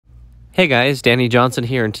Hey guys, Danny Johnson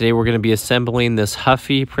here, and today we're going to be assembling this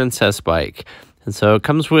Huffy Princess bike. And so it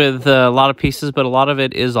comes with a lot of pieces, but a lot of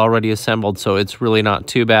it is already assembled, so it's really not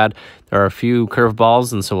too bad. There are a few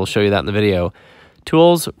curveballs, and so we'll show you that in the video.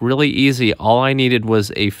 Tools, really easy. All I needed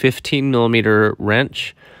was a 15mm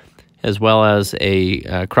wrench, as well as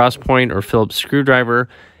a cross point or Phillips screwdriver,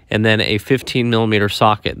 and then a 15mm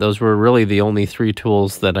socket. Those were really the only three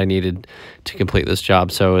tools that I needed to complete this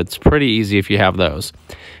job, so it's pretty easy if you have those.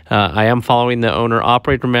 I am following the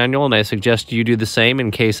owner-operator manual, and I suggest you do the same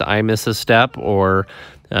in case I miss a step or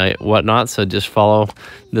whatnot, so just follow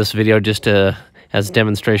this video just as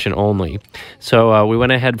demonstration only. So we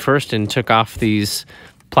went ahead first and took off these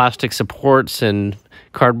plastic supports and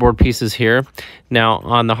cardboard pieces here. Now,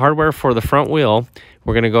 on the hardware for the front wheel,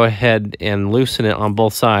 we're going to go ahead and loosen it on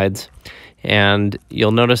both sides, and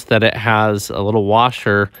you'll notice that it has a little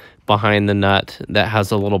washer behind the nut that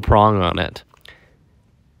has a little prong on it.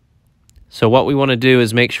 So what we want to do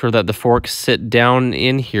is make sure that the forks sit down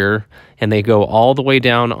in here and they go all the way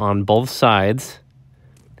down on both sides.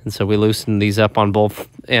 And so we loosen these up on both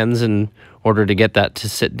ends in order to get that to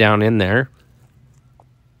sit down in there.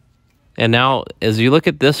 And now, as you look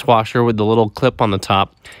at this washer with the little clip on the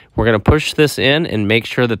top, we're going to push this in and make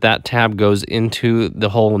sure that that tab goes into the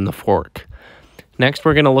hole in the fork. Next,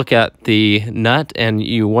 we're going to look at the nut, and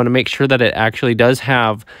you want to make sure that it actually does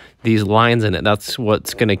have these lines in it. That's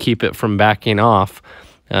what's going to keep it from backing off.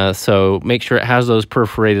 So make sure it has those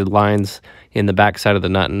perforated lines in the back side of the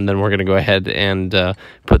nut, and then we're going to go ahead and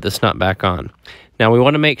put this nut back on. Now, we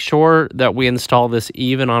want to make sure that we install this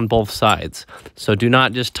even on both sides. So do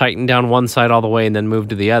not just tighten down one side all the way and then move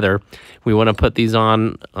to the other. We want to put these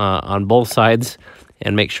on both sides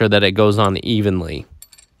and make sure that it goes on evenly.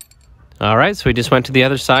 All right, so we just went to the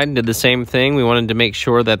other side and did the same thing. We wanted to make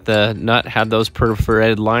sure that the nut had those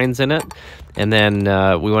perforated lines in it. And then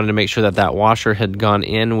we wanted to make sure that that washer had gone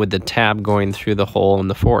in with the tab going through the hole in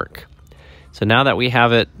the fork. So now that we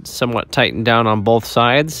have it somewhat tightened down on both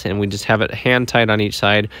sides, and we just have it hand tight on each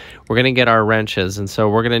side, we're going to get our wrenches. And so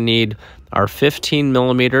we're going to need our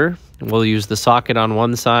 15mm. We'll use the socket on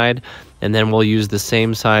one side, and then we'll use the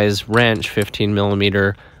same size wrench,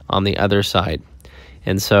 15mm, on the other side.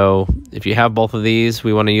 And so if you have both of these,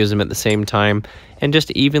 we want to use them at the same time and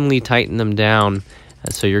just evenly tighten them down.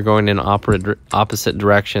 So you're going in opposite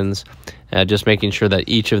directions, just making sure that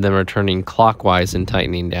each of them are turning clockwise and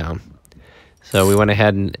tightening down. So we went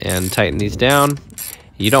ahead and tightened these down.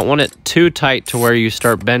 You don't want it too tight to where you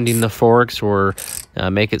start bending the forks or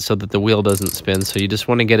make it so that the wheel doesn't spin. So you just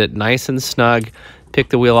want to get it nice and snug, pick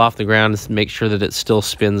the wheel off the ground, and make sure that it still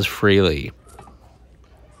spins freely.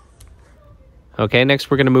 Okay, next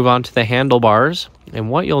we're going to move on to the handlebars, and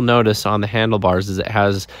what you'll notice on the handlebars is it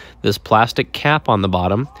has this plastic cap on the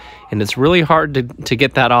bottom, and it's really hard to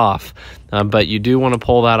get that off, but you do want to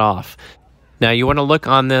pull that off. Now you want to look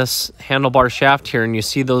on this handlebar shaft here, and you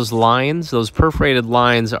see those lines, those perforated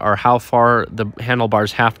lines are how far the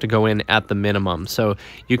handlebars have to go in at the minimum. So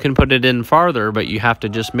you can put it in farther, but you have to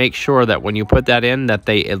just make sure that when you put that in that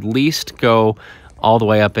they at least go all the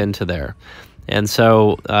way up into there. And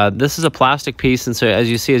so this is a plastic piece, and so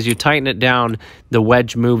as you see, as you tighten it down, the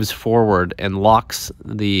wedge moves forward and locks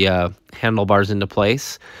the handlebars into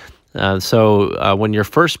place. So when you're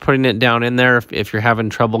first putting it down in there, if you're having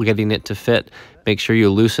trouble getting it to fit, make sure you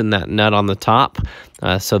loosen that nut on the top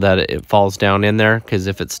so that it falls down in there, because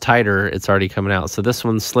if it's tighter, it's already coming out. So this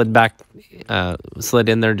one slid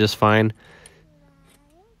in there just fine.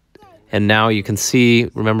 And now you can see,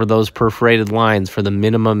 remember those perforated lines for the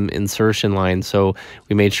minimum insertion line. So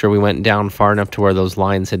we made sure we went down far enough to where those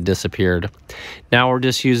lines had disappeared. Now we're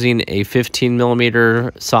just using a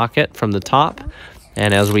 15mm socket from the top.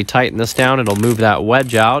 And as we tighten this down, it'll move that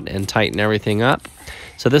wedge out and tighten everything up.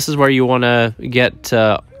 So this is where you want to get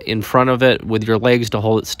in front of it with your legs to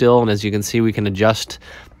hold it still. And as you can see, we can adjust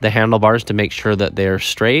the handlebars to make sure that they're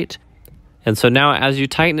straight. And so now as you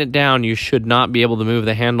tighten it down, you should not be able to move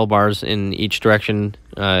the handlebars in each direction.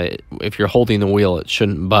 If you're holding the wheel, it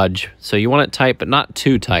shouldn't budge. So you want it tight, but not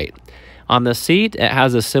too tight. On the seat, it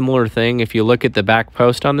has a similar thing. If you look at the back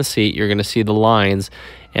post on the seat, you're going to see the lines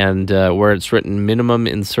and where it's written minimum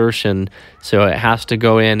insertion. So it has to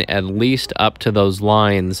go in at least up to those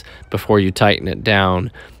lines before you tighten it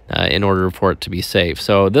down in order for it to be safe.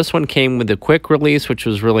 So this one came with a quick release, which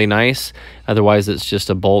was really nice. Otherwise, it's just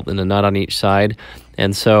a bolt and a nut on each side.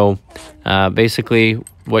 And so basically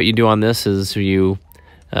what you do on this is you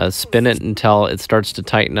spin it until it starts to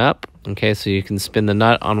tighten up. Okay, so you can spin the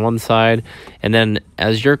nut on one side, and then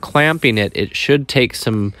as you're clamping it, it should take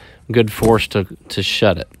some good force to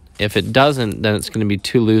shut it. If it doesn't, then it's going to be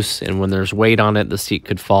too loose, and when there's weight on it, the seat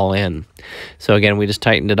could fall in. So again, we just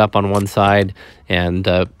tightened it up on one side and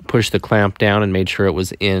pushed the clamp down and made sure it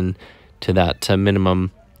was in to that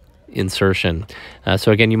minimum insertion.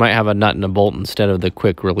 So again, you might have a nut and a bolt instead of the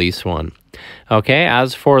quick release one. Okay,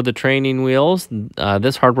 as for the training wheels,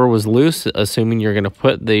 this hardware was loose, assuming you're going to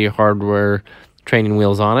put the hardware training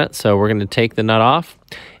wheels on it. So we're going to take the nut off,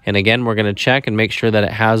 and again, we're going to check and make sure that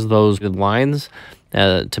it has those good lines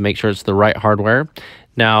to make sure it's the right hardware.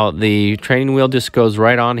 Now, the training wheel just goes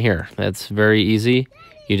right on here. That's very easy.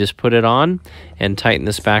 You just put it on and tighten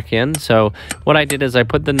this back in. So what I did is I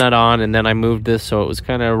put the nut on, and then I moved this so it was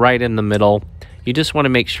kind of right in the middle. You just want to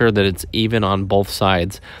make sure that it's even on both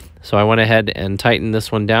sides. So I went ahead and tightened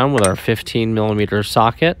this one down with our 15mm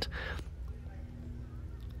socket.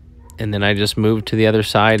 And then I just moved to the other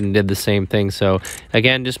side and did the same thing. So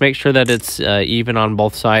again, just make sure that it's even on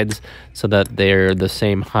both sides so that they're the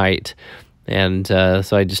same height. And so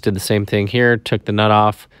I just did the same thing here, took the nut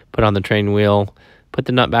off, put on the training wheel, put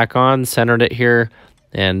the nut back on, centered it here,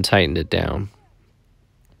 and tightened it down.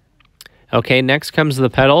 Okay, next comes the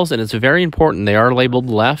pedals, and it's very important. They are labeled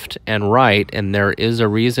left and right, and there is a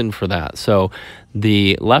reason for that. So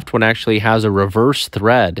the left one actually has a reverse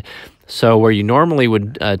thread. So where you normally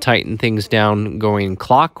would tighten things down going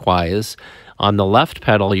clockwise, on the left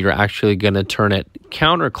pedal, you're actually going to turn it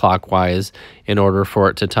counterclockwise in order for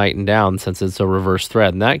it to tighten down, since it's a reverse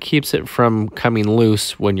thread. And that keeps it from coming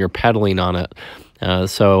loose when you're pedaling on it.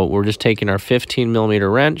 So we're just taking our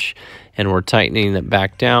 15mm wrench and we're tightening it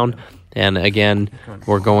back down. And again,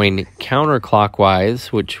 we're going counterclockwise,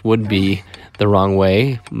 which would be the wrong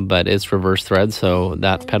way, but it's reverse thread, so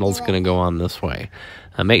that pedal's going to go on this way.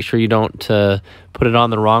 Make sure you don't put it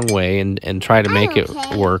on the wrong way and try to make it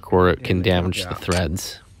work, or it can damage the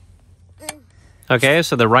threads. Okay,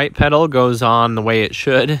 so the right pedal goes on the way it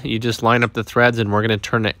should. You just line up the threads, and we're going to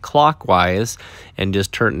turn it clockwise and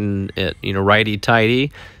just turn it,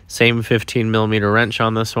 righty-tighty. Same 15mm wrench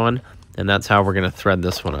on this one, and that's how we're going to thread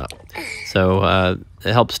this one up. So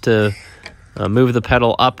it helps to move the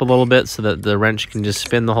pedal up a little bit so that the wrench can just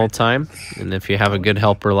spin the whole time. And if you have a good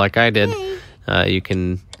helper like I did, you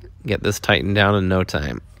can get this tightened down in no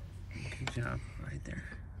time. Good job, right there.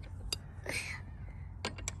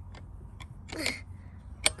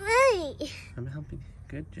 I'm helping.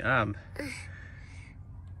 Good job.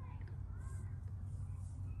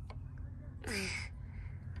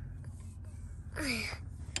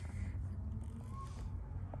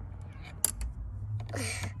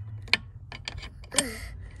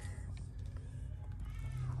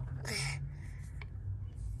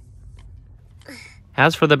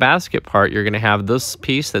 As for the basket part, you're going to have this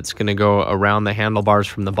piece that's going to go around the handlebars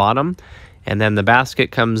from the bottom, and then the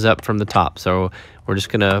basket comes up from the top. So we're just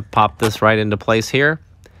going to pop this right into place here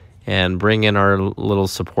and bring in our little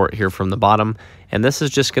support here from the bottom. And this is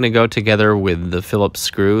just going to go together with the Phillips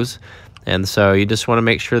screws. And so you just want to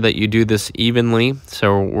make sure that you do this evenly.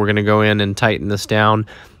 So we're going to go in and tighten this down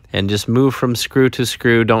and just move from screw to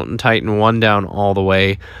screw. Don't tighten one down all the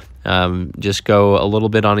way. Just go a little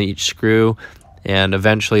bit on each screw, and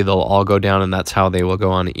eventually they'll all go down, and that's how they will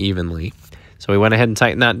go on evenly. So we went ahead and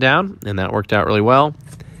tightened that down, and that worked out really well.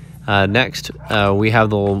 Next, we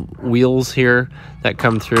have the wheels here that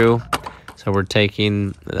come through. So we're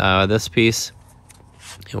taking this piece,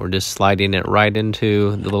 and we're just sliding it right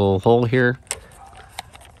into the little hole here.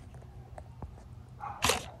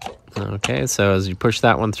 Okay, so as you push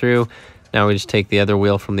that one through, now we just take the other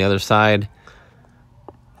wheel from the other side,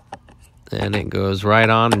 and it goes right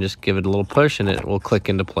on, and just give it a little push and it will click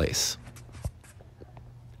into place.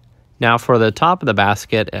 Now for the top of the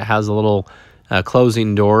basket, it has a little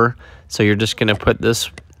closing door. So you're just going to put this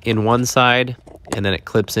in one side, and then it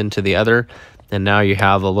clips into the other. And now you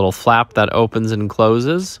have a little flap that opens and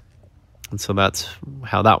closes. And so that's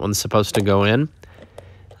how that one's supposed to go in.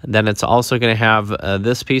 And then it's also going to have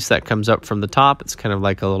this piece that comes up from the top. It's kind of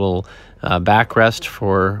like a little backrest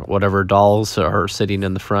for whatever dolls are sitting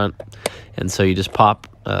in the front. And so you just pop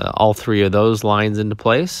all three of those lines into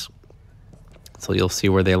place. So you'll see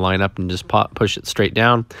where they line up, and just push it straight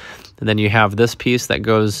down. And then you have this piece that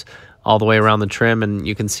goes all the way around the trim, and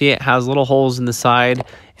you can see it has little holes in the side,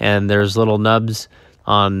 and there's little nubs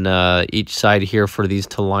on each side here for these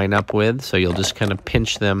to line up with. So you'll just kind of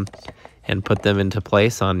pinch them and put them into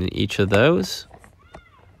place on each of those.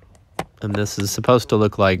 And this is supposed to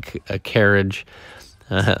look like a carriage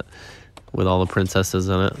with all the princesses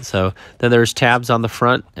in it. So then there's tabs on the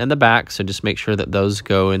front and the back, so just make sure that those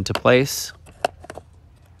go into place.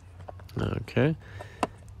 Okay,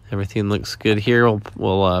 everything looks good here.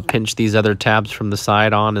 We'll pinch these other tabs from the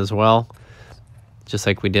side on as well. just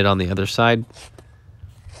like we did on the other side.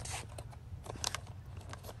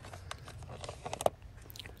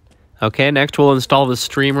 Okay, next we'll install the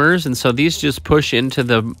streamers, and so these just push into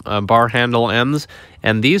the bar handle ends,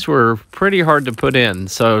 and these were pretty hard to put in,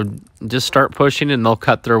 so just start pushing and they'll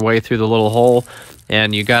cut their way through the little hole,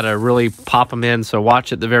 and you gotta really pop them in, so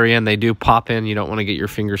watch at the very end, they do pop in, you don't want to get your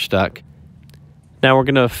finger stuck. Now we're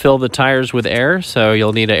gonna fill the tires with air, so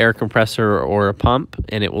you'll need an air compressor or a pump,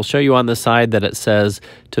 and it will show you on the side that it says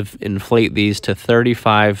to inflate these to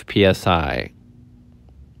 35 psi.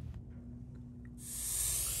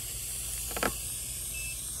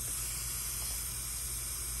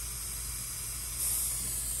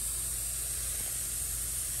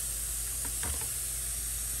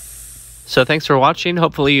 So thanks for watching.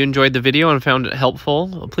 Hopefully you enjoyed the video and found it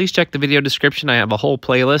helpful. Please check the video description. I have a whole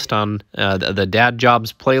playlist on the Dad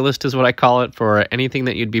Jobs playlist is what I call it, for anything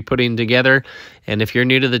that you'd be putting together. And if you're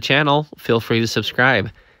new to the channel, feel free to subscribe.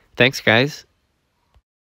 Thanks, guys.